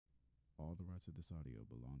rights of this audio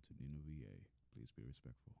belong to Nino VA. Please be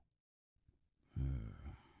respectful. I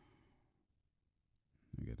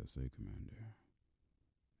gotta say, Commander,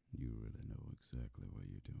 you really know exactly what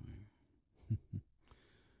you're doing.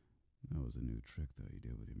 That was a new trick that you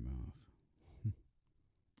did with your mouth.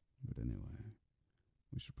 But anyway,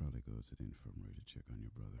 we should probably go to the infirmary to check on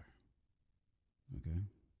your brother. Okay?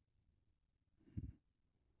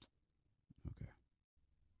 Okay.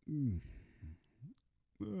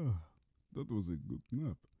 That was a good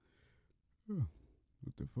nap.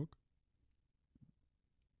 What the fuck?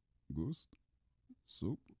 Ghost?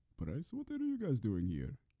 Soap? Price? What are you guys doing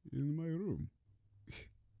here? In my room?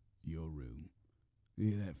 Your room.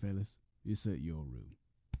 You hear that, fellas? You said your room.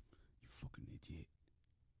 You fucking idiot.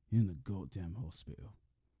 You're in the goddamn hospital.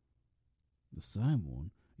 The same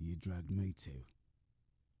one you dragged me to.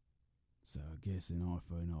 So I guess an eye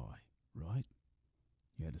for an eye, right?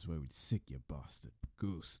 You had us worried sick, you bastard.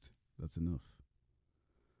 Ghost. That's enough.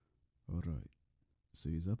 Alright. So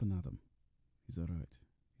he's up and at him. He's alright.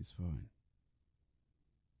 He's fine.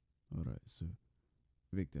 Alright, so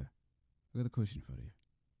Victor, I got a question for you.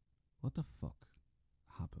 What the fuck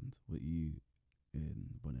happened with you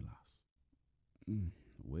and Bunny Lass?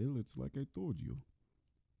 Well, it's like I told you.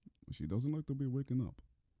 She doesn't like to be waking up.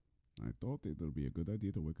 I thought it would be a good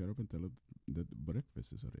idea to wake her up and tell her that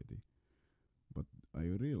breakfast is ready. But I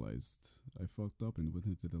realized I fucked up and went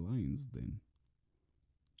into the lines then.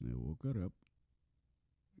 I woke her up.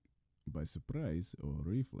 By surprise or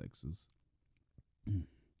reflexes,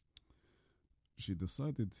 she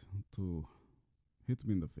decided to hit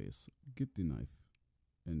me in the face, get the knife,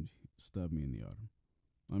 and stab me in the arm.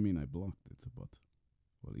 I mean, I blocked it, but,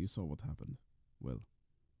 well, you saw what happened. Well,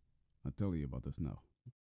 I'll tell you about this now.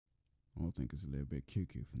 I think it's a little bit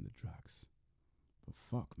cuckoo from the drugs. But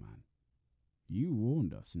fuck, man. You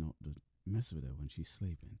warned us not to mess with her when she's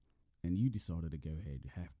sleeping, and you decided to go ahead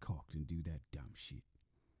half-cocked and do that dumb shit.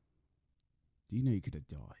 Do you know you could have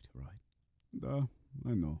died, right?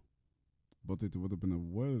 I know. But it would have been a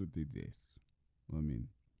worthy death. I mean,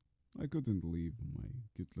 I couldn't leave my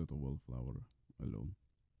cute little wallflower alone.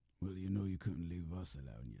 Well, you know you couldn't leave us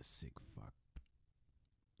alone, you sick fuck.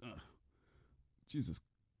 Jesus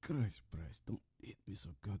Christ, Bryce, don't hit me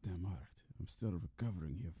so goddamn hard. I'm still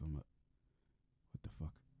recovering here from a... What the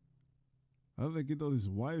fuck? How did I get all these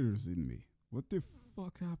wires in me? What the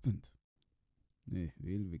fuck happened? Well,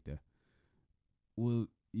 Victor. Well,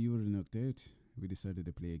 you were knocked out. We decided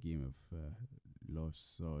to play a game of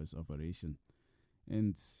life-size operation.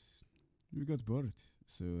 And we got bored.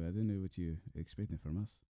 So I don't know what you're expecting from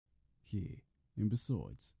us. Yeah, and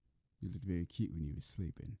besides, you looked very cute when you were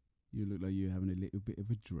sleeping. You looked like you were having a little bit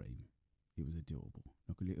of a dream. It was adorable,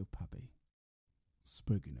 like a little puppy.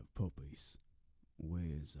 Speaking of puppies,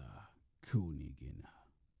 where's Konig and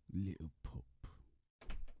little pup?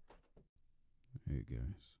 Hey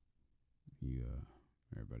guys,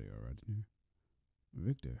 everybody alright in here?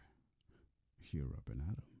 Victor, you're up and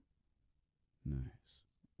at 'em. Nice.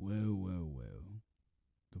 Well.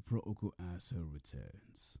 The protocol asshole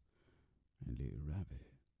returns. And little rabbit.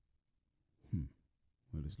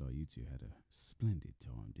 Well, it's like you two had a splendid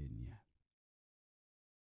time, didn't ya?